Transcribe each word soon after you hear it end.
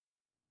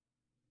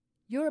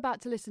You're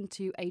about to listen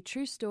to a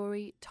true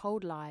story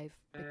told live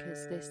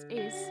because this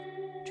is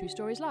True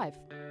Stories Live,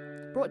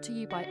 brought to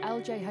you by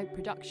LJ Hope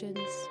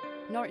Productions,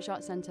 Norwich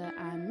Arts Centre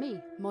and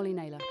me, Molly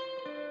Naylor.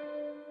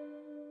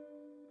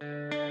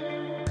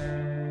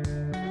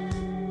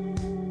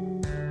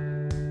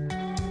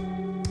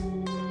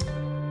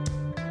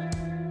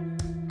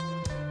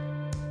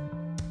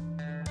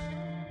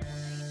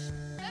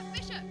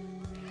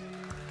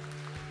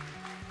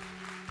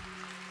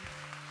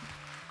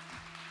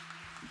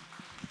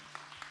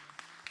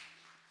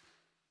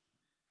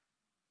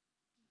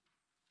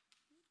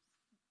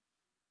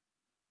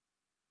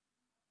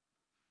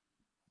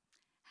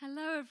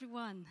 Hello,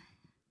 everyone.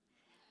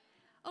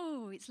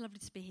 Oh, it's lovely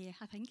to be here,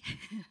 I think.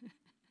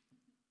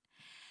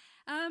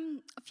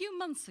 A few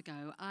months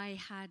ago, I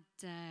had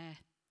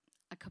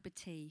a cup of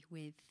tea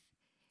with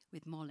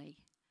Molly,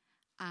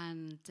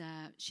 and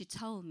she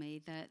told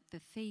me that the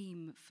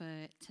theme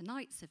for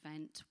tonight's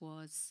event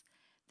was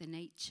the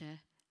nature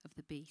of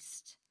the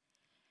beast.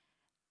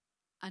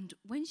 And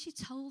when she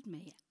told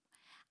me,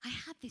 I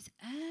had this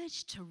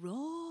urge to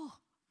roar.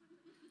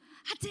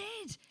 I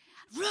did.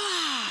 Roar!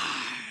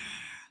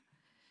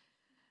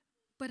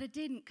 But I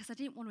didn't, because I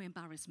didn't want to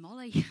embarrass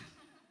Molly.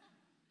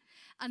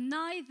 And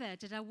neither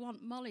did I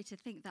want Molly to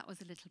think that was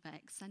a little bit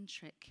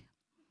eccentric.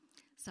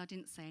 So I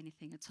didn't say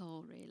anything at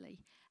all,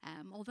 really.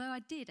 Although I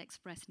did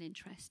express an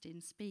interest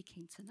in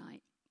speaking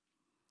tonight.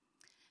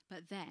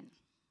 But then,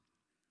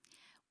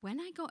 when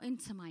I got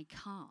into my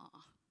car,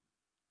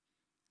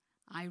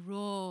 I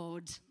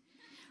roared.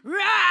 Roar!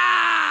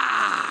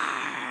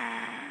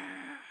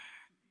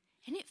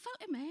 And it felt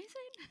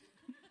amazing.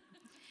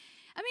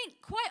 I mean,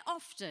 quite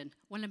often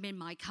when I'm in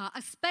my car,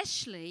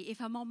 especially if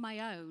I'm on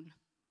my own,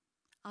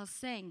 I'll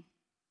sing.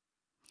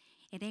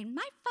 It ain't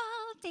my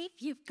fault if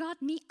you've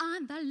got me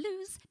on the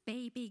loose,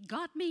 baby,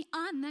 got me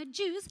on the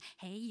juice.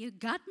 Hey, you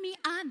got me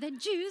on the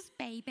juice,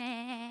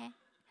 baby.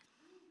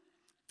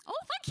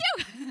 Oh, thank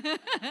you.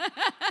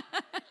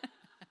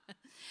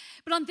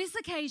 But on this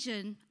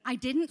occasion, I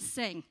didn't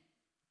sing.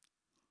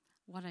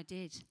 What I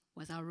did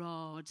was I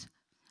roared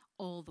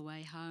all the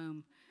way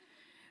home.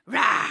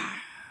 Rawr!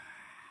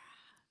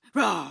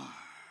 Roar!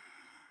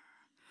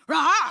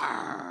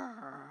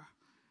 Roar!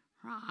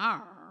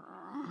 Roar!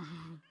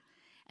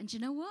 And you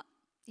know what?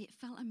 It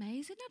felt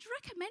amazing. I'd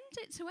recommend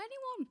it to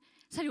anyone.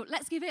 So anyway,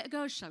 let's give it a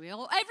go, shall we?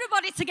 All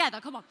everybody together,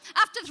 come on.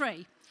 After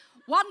 3.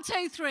 1,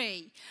 2,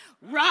 3.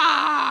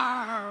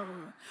 Roar!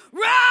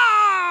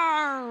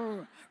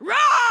 Roar!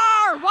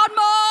 Roar! One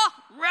more!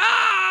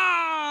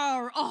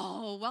 Roar!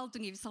 Oh, well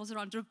done. Give yourselves a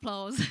round of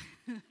applause.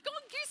 Go on,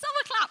 give yourself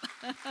a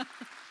clap.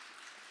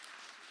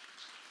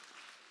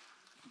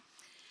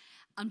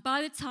 And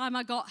by the time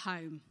I got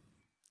home,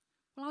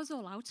 well, I was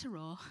all out to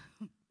roar.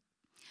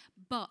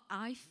 But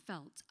I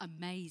felt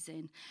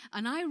amazing.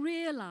 And I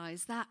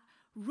realised that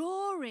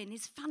roaring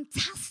is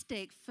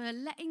fantastic for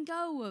letting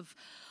go of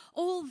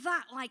all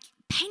that, like,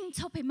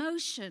 pent-up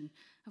emotion,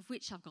 of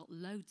which I've got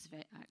loads of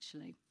it,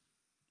 actually.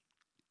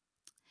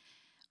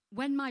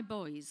 When my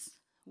boys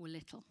were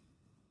little,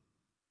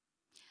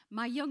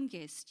 my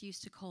youngest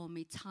used to call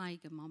me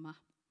Tiger Mama,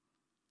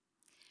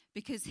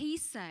 because he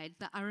said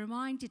that I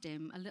reminded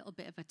him a little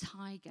bit of a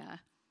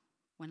tiger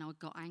when I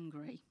got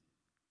angry.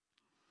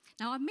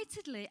 Now,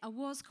 admittedly, I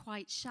was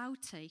quite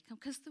shouty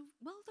because, they're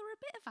a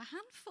bit of a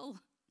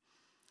handful.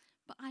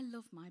 But I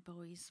love my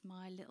boys,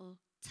 my little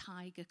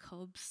tiger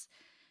cubs.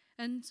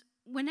 And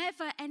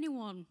whenever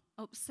anyone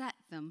upset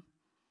them,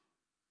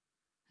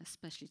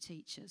 especially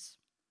teachers,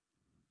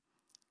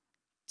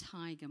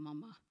 Tiger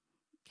Mama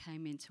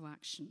came into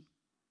action.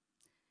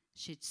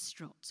 She'd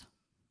strut.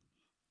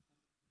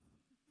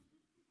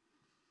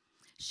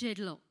 She'd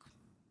look.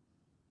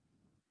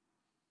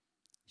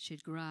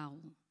 She'd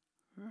growl.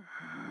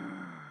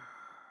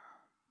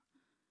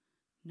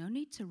 No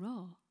need to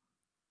roar.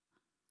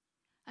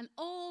 And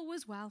all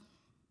was well.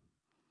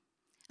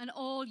 And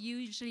all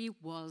usually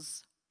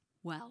was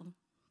well.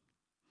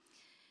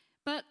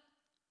 But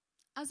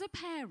as a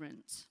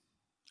parent,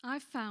 I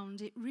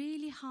found it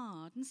really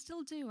hard, and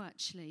still do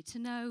actually, to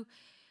know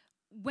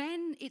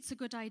when it's a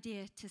good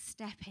idea to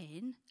step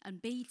in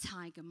and be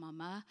Tiger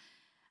Mama,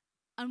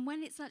 and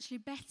when it's actually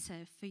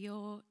better for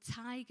your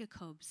tiger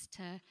cubs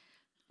to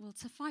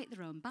fight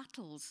their own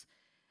battles.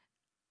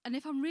 And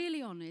if I'm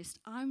really honest,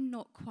 I'm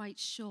not quite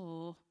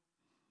sure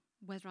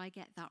whether I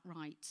get that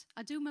right.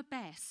 I do my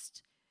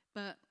best,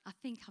 but I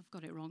think I've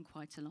got it wrong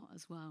quite a lot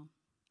as well.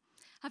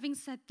 Having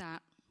said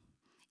that,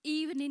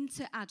 even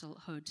into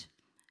adulthood,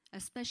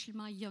 especially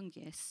my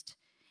youngest,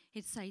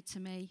 he'd say to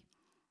me,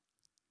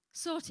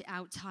 "Sort it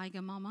out,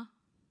 Tiger Mama."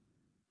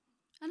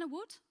 And I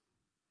would.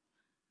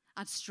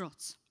 I'd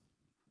strut.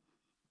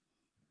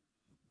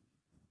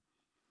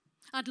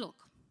 I'd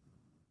look.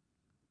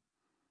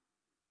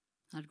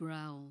 I'd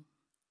growl.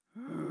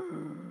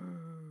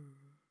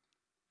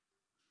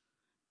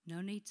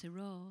 No need to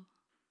roar.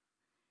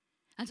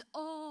 And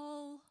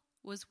all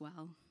was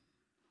well.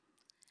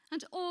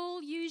 And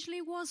all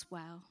usually was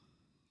well.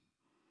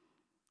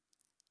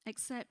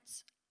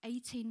 Except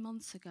 18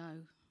 months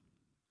ago,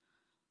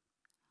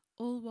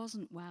 all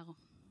wasn't well,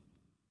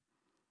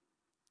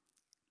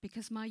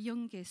 because my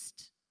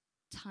youngest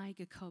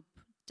tiger cub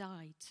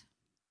died.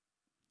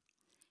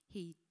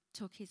 He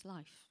took his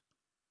life.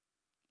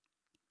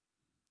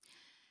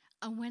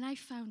 And when I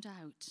found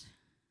out,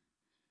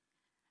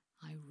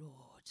 I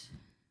roared.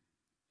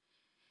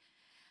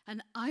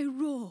 And I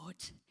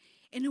roared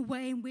in a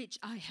way in which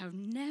I have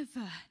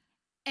never,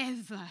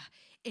 ever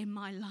in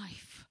my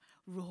life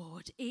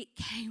roared. It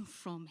came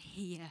from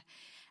here,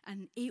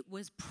 and it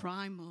was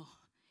primal.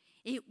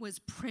 It was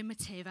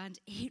primitive, and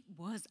it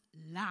was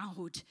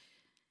loud.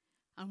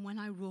 And when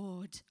I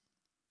roared,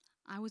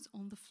 I was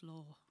on the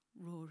floor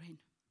roaring.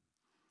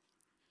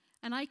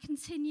 And I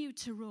continued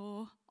to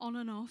roar on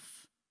and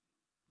off,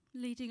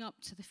 leading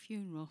up to the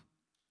funeral.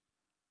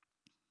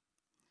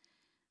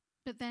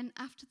 But then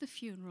after the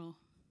funeral,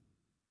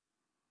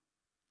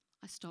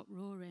 I stopped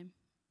roaring.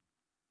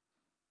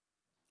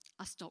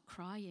 I stopped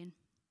crying.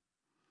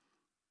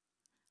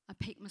 I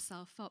picked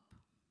myself up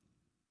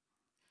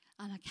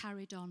and I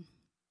carried on.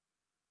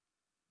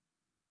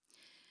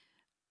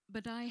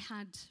 But I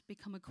had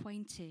become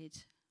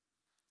acquainted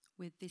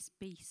with this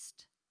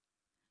beast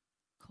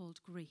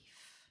called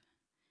grief.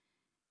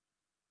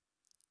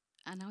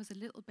 And I was a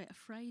little bit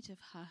afraid of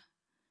her.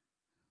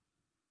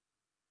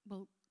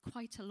 Well,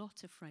 quite a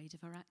lot afraid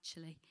of her,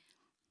 actually.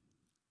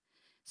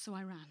 So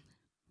I ran.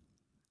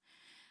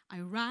 I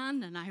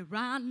ran and I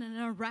ran and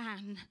I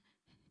ran.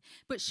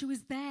 But she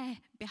was there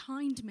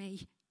behind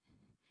me.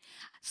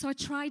 So I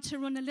tried to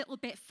run a little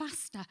bit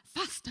faster.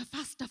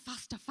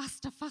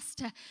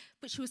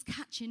 But she was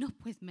catching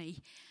up with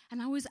me.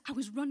 And I was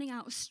running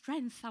out of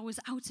strength. I was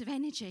out of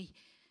energy.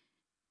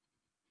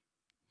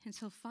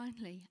 Until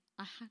finally,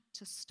 I had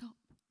to stop.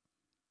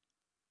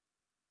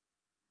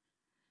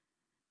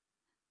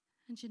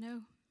 And you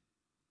know,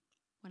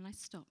 when I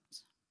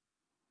stopped,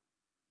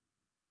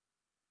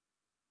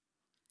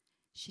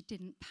 she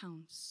didn't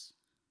pounce.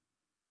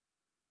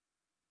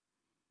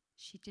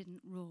 She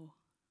didn't roar.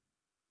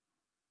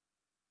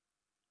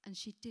 And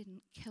she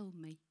didn't kill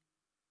me.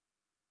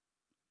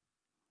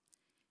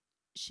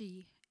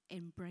 She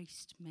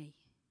embraced me.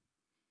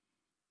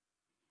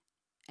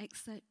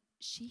 Except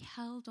she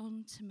held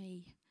on to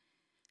me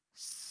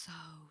so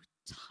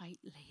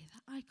tightly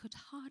that I could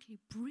hardly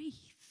breathe.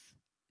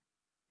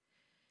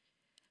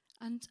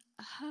 And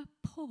her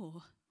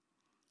paw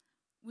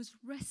was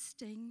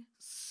resting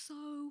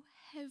so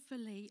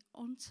heavily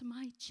onto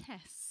my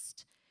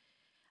chest,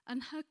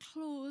 and her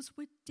claws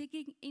were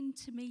digging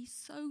into me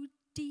so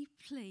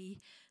deeply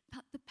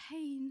that the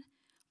pain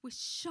was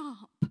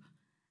sharp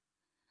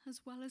as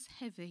well as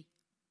heavy.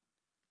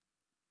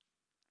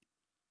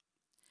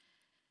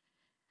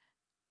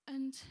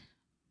 And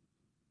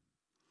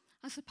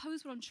I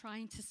suppose what I'm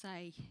trying to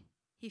say,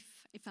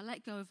 if I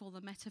let go of all the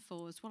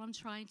metaphors, what I'm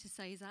trying to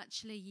say is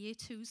actually year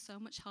 2 is so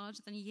much harder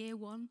than year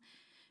 1,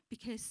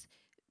 because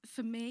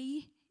for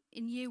me,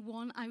 in year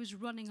 1, I was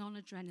running on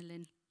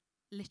adrenaline,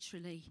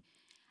 literally.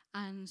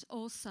 And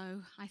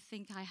also, I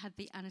think I had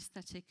the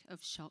anesthetic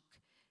of shock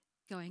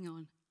going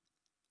on.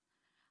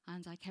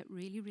 And I kept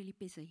really, really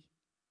busy.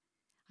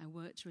 I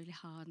worked really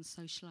hard and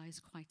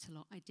socialised quite a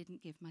lot. I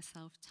didn't give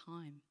myself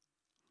time.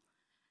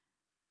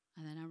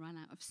 And then I ran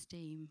out of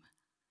steam.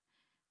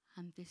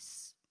 And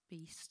this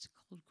beast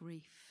called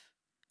grief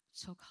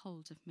took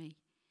hold of me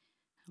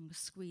and was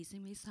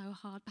squeezing me so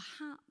hard,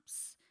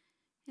 perhaps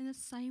in the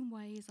same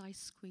way as I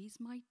squeeze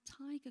my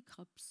tiger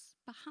cubs,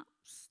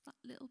 perhaps that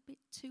little bit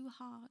too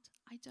hard,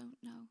 I don't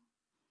know.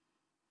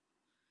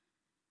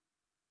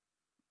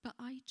 But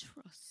I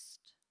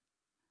trust,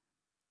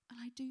 and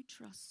I do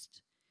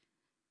trust,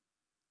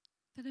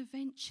 that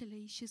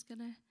eventually she's going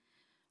to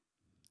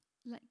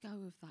let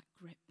go of that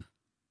grip,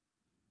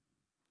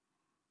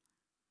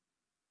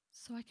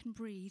 so I can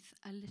breathe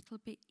a little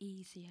bit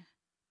easier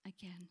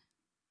again.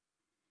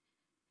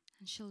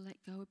 And she'll let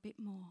go a bit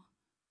more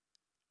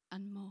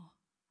and more,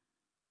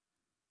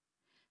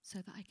 so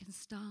that I can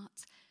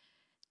start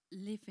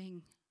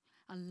living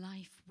a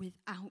life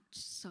without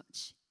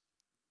such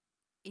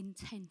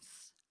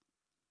intense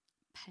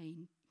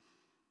pain.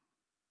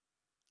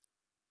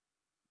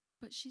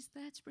 But she's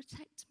there to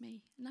protect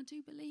me, and I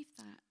do believe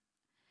that.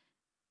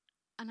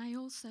 And I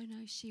also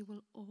know she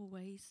will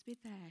always be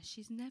there.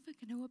 She's never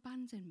going to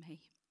abandon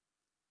me.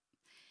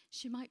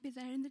 She might be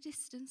there in the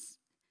distance,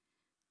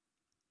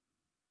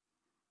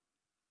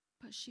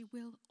 but she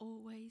will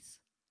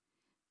always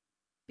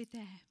be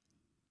there.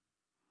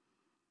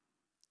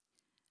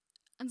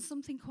 And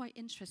something quite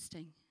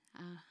interesting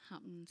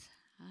happened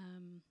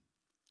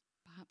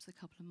perhaps a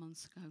couple of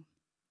months ago.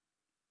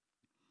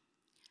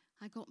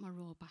 I got my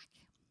roar back.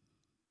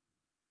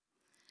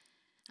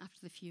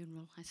 After the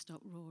funeral, I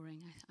stopped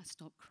roaring. I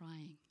stopped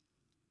crying.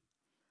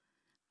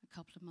 A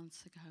couple of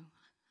months ago,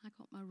 I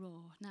got my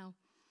roar. Now,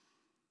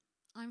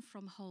 I'm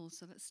from Hull,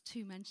 so that's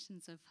 2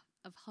 mentions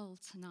of Hull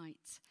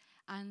tonight.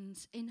 And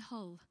in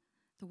Hull,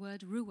 the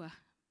word ruer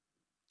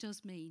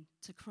does mean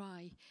to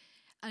cry.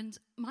 And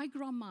my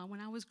grandma,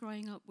 when I was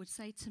growing up, would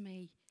say to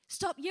me,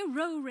 "Stop your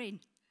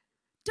roaring.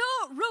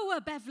 Don't roar,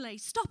 Beverly.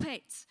 Stop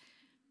it."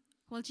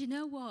 Well, do you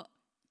know what?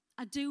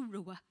 I do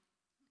roar.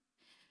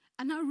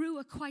 And I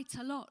roar quite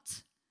a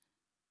lot.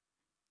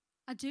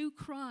 I do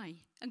cry.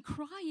 And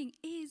crying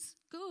is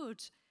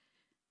good.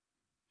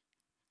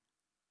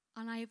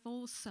 And I've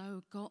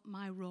also got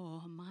my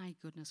roar. My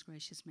goodness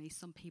gracious me,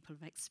 some people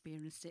have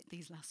experienced it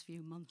these last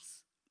few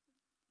months.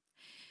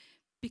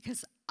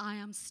 Because I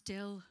am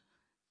still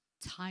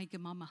Tiger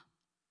Mama.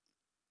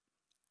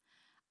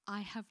 I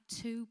have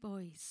 2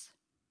 boys.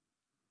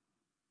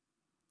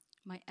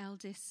 My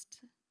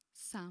eldest,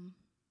 Sam,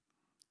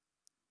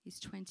 is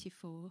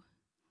 24.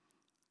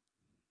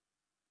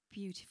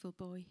 Beautiful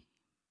boy,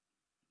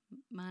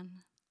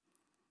 man.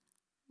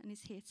 And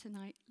he's here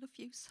tonight. Love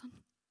you, son.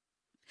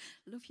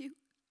 Love you.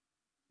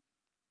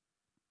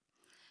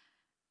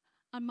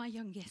 And my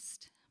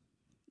youngest,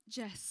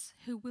 Jess,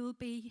 who will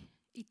be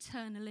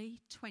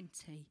eternally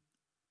 20.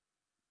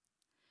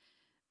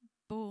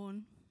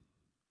 Born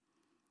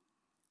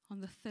on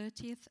the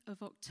 30th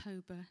of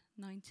October,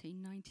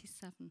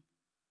 1997.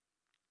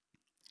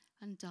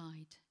 And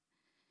died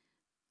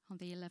on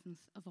the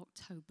 11th of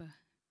October,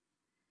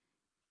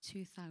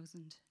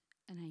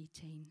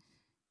 2018.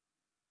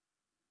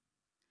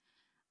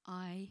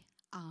 I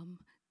am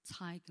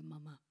Tiger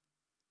Mama.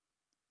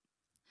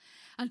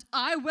 And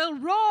I will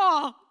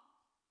roar.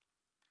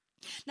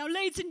 Now,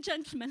 ladies and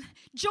gentlemen,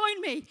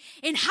 join me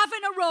in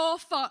having a roar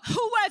for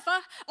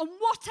whoever and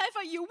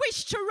whatever you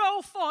wish to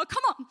roar for.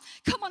 Come on,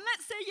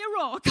 let's hear you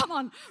roar. Come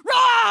on,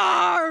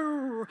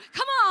 roar!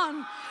 Come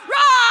on,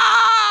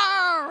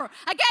 roar!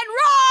 Again,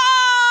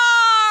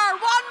 roar!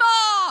 One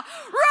more,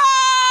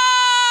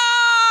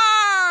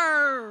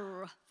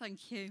 roar!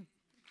 Thank you.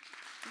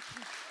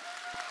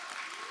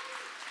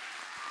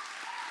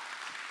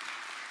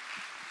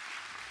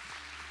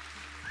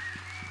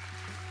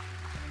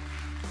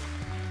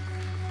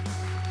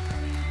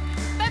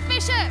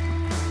 Bishop.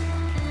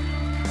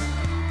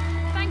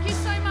 Thank you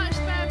so much,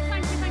 Bev.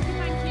 Thank you.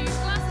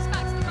 Glasses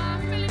back to the bar.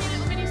 Fill in your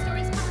little mini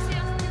stories. Come see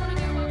us if you want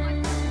to do a wildlife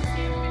festival.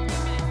 See you in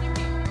 15 minutes. Thank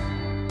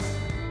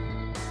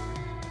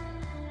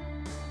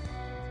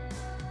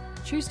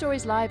you. True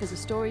Stories Live is a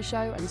story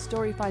show and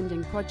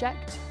story-finding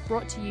project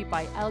brought to you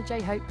by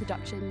LJ Hope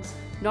Productions,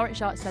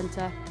 Norwich Arts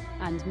Centre,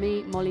 and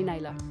me, Molly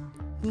Naylor.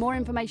 For more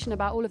information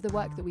about all of the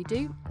work that we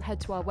do, head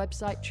to our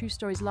website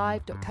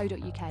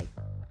truestorieslive.co.uk.